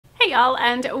y'all,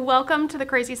 and welcome to the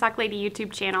Crazy Sock Lady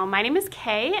YouTube channel. My name is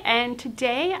Kay, and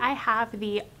today I have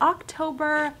the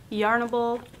October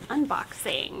yARNaBLE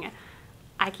unboxing.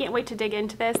 I can't wait to dig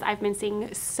into this. I've been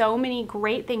seeing so many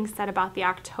great things said about the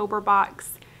October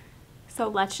box. So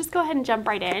let's just go ahead and jump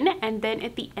right in, and then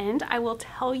at the end I will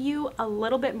tell you a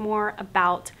little bit more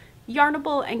about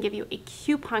yARNaBLE and give you a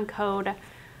coupon code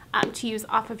to use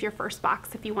off of your first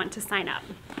box if you want to sign up.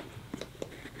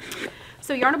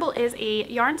 So yARNaBLE is a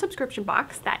yarn subscription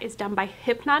box that is done by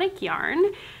Hypnotic Yarn,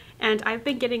 and I've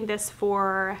been getting this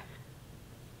for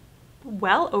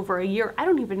well over a year. I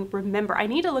don't even remember. I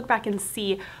need to look back and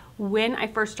see when I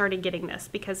first started getting this,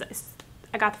 because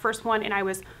I got the first one and I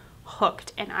was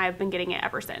hooked, and I've been getting it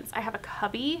ever since. I have a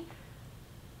cubby.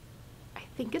 I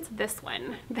think it's this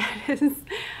one that is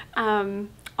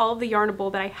all of the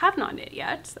yARNaBLE that I have not knit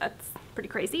yet. That's pretty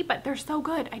crazy, but they're so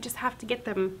good. I just have to get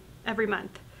them every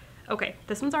month. Okay,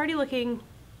 this one's already looking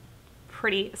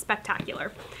pretty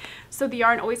spectacular. So the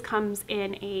yarn always comes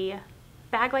in a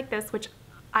bag like this, which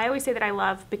I always say that I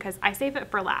love because I save it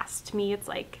for last. To me, it's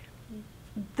like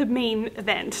the main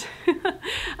event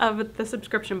of the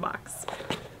subscription box.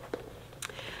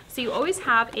 So you always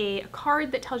have a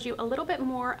card that tells you a little bit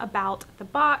more about the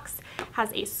box,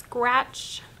 has a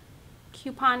scratch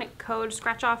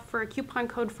off for a coupon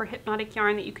code for Hypnotic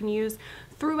Yarn that you can use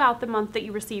throughout the month that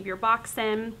you receive your box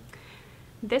in.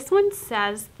 This one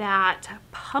says that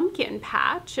pumpkin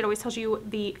patch. It always tells you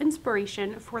the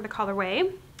inspiration for the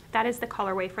colorway. That is the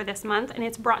colorway for this month, and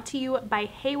it's brought to you by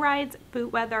Hayrides,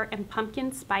 Boot Weather, and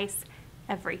Pumpkin Spice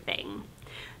Everything.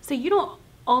 So you don't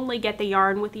only get the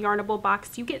yarn with the yARNaBLE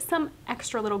box, you get some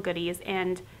extra little goodies,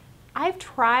 and I've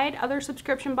tried other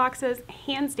subscription boxes.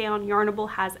 Hands down,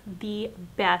 yARNaBLE has the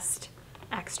best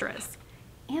extras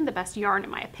and the best yarn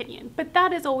in my opinion, but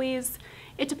that is always,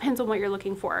 it depends on what you're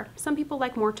looking for. Some people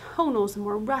like more tonals and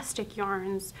more rustic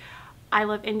yarns. I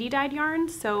love indie dyed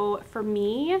yarns, so for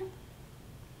me,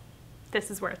 this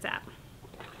is where it's at.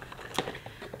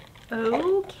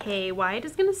 Okay, Wyatt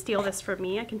is gonna steal this from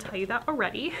me, I can tell you that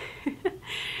already.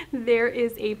 There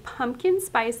is a pumpkin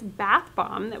spice bath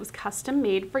bomb that was custom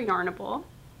made for yARNaBLE.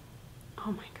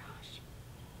 Oh my gosh,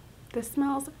 this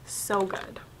smells so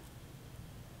good.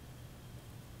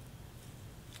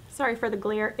 Sorry for the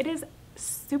glare. It is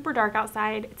super dark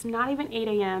outside. It's not even 8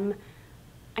 a.m.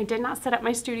 I did not set up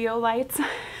my studio lights.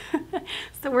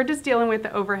 So we're just dealing with the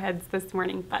overheads this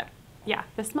morning, but yeah,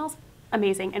 this smells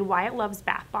amazing, and Wyatt loves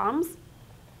bath bombs,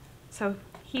 so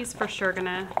he's for sure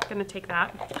gonna take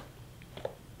that.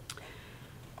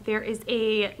 There is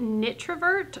a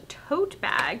Knitrovert tote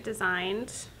bag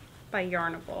designed by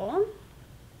yARNaBLE. Oh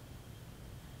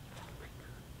my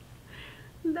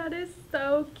God. That is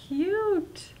so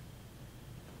cute.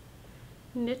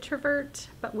 Knitrovert,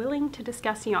 but willing to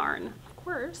discuss yarn, of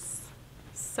course.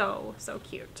 So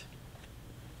cute.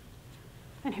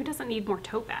 And who doesn't need more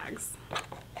tote bags?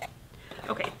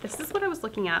 Okay, this is what I was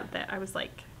looking at that I was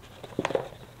like,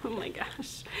 oh my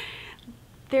gosh.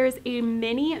 There's a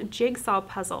mini jigsaw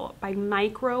puzzle by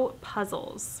Micro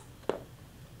Puzzles.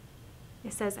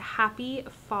 It says Happy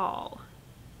Fall.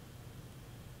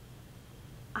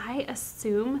 I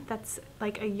assume that's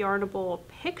like a yARNaBLE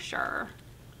picture.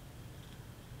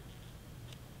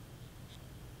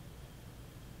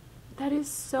 That is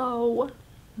so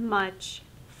much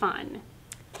fun.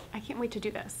 I can't wait to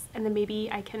do this, and then maybe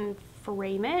I can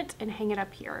frame it and hang it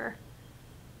up here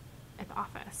at the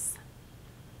office.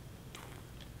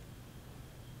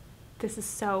 This is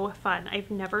so fun.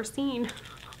 I've never seen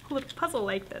a little puzzle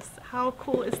like this. How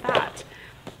cool is that?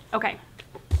 Okay,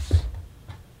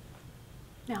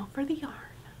 now for the yarn.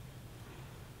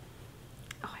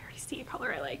 Oh, I already see a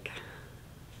color I like.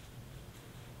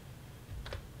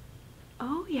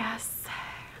 Oh yes,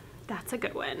 that's a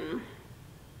good one.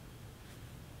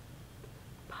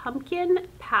 Pumpkin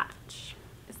Patch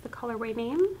is the colorway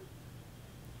name.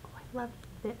 Oh, I love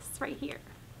this right here.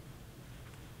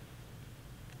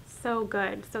 So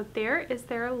good. So there is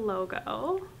their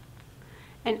logo.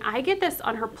 And I get this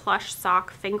on her plush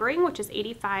sock fingering, which is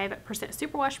 85%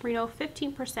 superwash merino,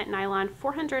 15% nylon,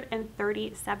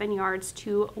 437 yards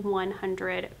to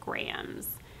 100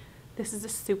 grams. This is a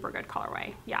super good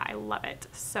colorway. Yeah, I love it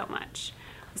so much.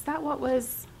 Is that what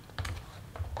was...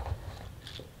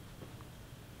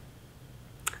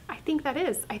 I think that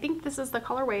is. I think this is the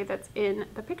colorway that's in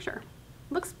the picture.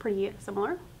 Looks pretty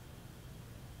similar.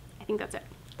 I think that's it.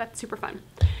 That's super fun.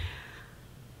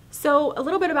 So a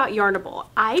little bit about yARNaBLE.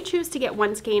 I choose to get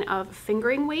one skein of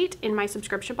fingering weight in my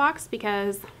subscription box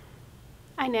because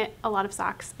I knit a lot of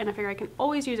socks, and I figure I can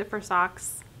always use it for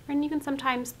socks, and you can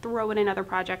sometimes throw it in other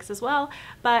projects as well,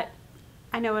 but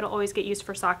I know it'll always get used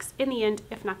for socks in the end,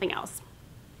 if nothing else.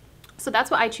 So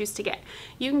that's what I choose to get.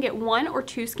 You can get 1 or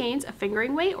 2 skeins of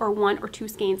fingering weight or 1 or 2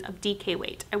 skeins of DK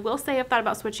weight. I will say I've thought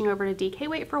about switching over to DK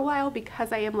weight for a while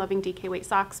because I am loving DK weight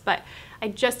socks, but I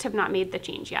just have not made the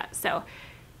change yet. So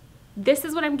this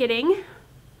is what I'm getting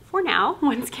for now,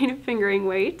 1 skein of fingering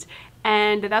weight.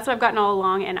 And that's what I've gotten all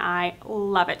along, and I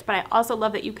love it. But I also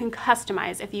love that you can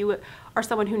customize. If you are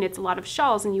someone who knits a lot of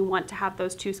shawls and you want to have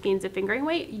those 2 skeins of fingering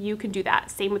weight, you can do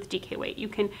that. Same with DK weight. You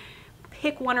can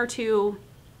pick 1 or 2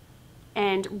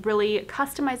 and really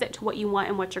customize it to what you want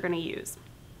and what you're going to use.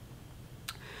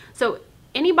 So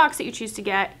any box that you choose to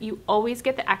get, you always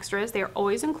get the extras. They are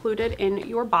always included in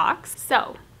your box.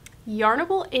 So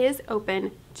yARNaBLE is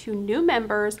open to new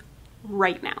members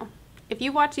right now. If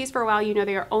you've watched these for a while, you know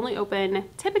they are only open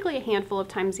typically a handful of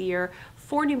times a year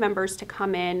for new members to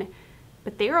come in,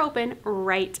 but they are open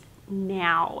right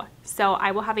now. So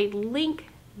I will have a link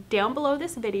down below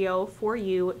this video for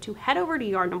you to head over to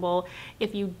yARNaBLE.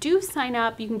 If you do sign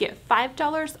up, you can get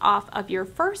 $5 off of your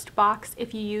first box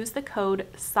if you use the code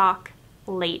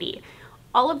SOCKLADY.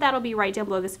 All of that will be right down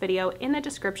below this video in the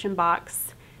description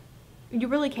box. You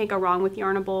really can't go wrong with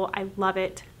yARNaBLE. I love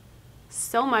it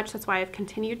so much. That's why I've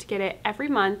continued to get it every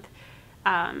month.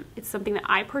 It's something that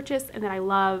I purchase and that I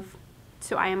love,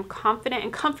 so I am confident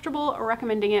and comfortable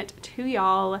recommending it to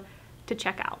y'all to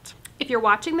check out. If you're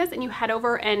watching this and you head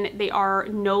over and they are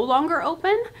no longer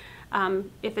open,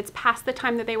 if it's past the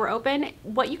time that they were open,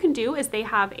 what you can do is they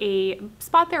have a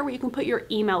spot there where you can put your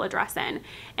email address in,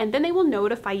 and then they will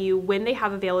notify you when they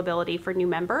have availability for new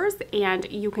members, and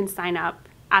you can sign up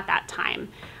at that time.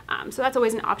 So that's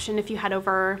always an option if you head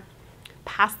over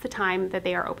past the time that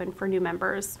they are open for new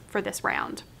members for this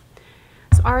round.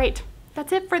 So all right,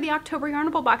 that's it for the October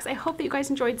yARNaBLE box. I hope that you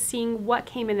guys enjoyed seeing what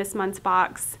came in this month's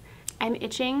box. I'm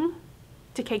itching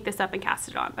to cake this up and cast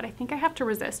it on, but I think I have to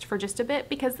resist for just a bit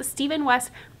because the Stephen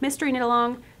West Mystery Knit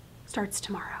Along starts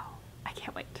tomorrow. I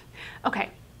can't wait. Okay,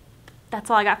 that's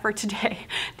all I got for today.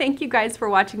 Thank you guys for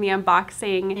watching the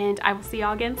unboxing, and I will see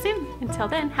y'all again soon. Until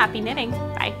then, happy knitting.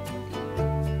 Bye.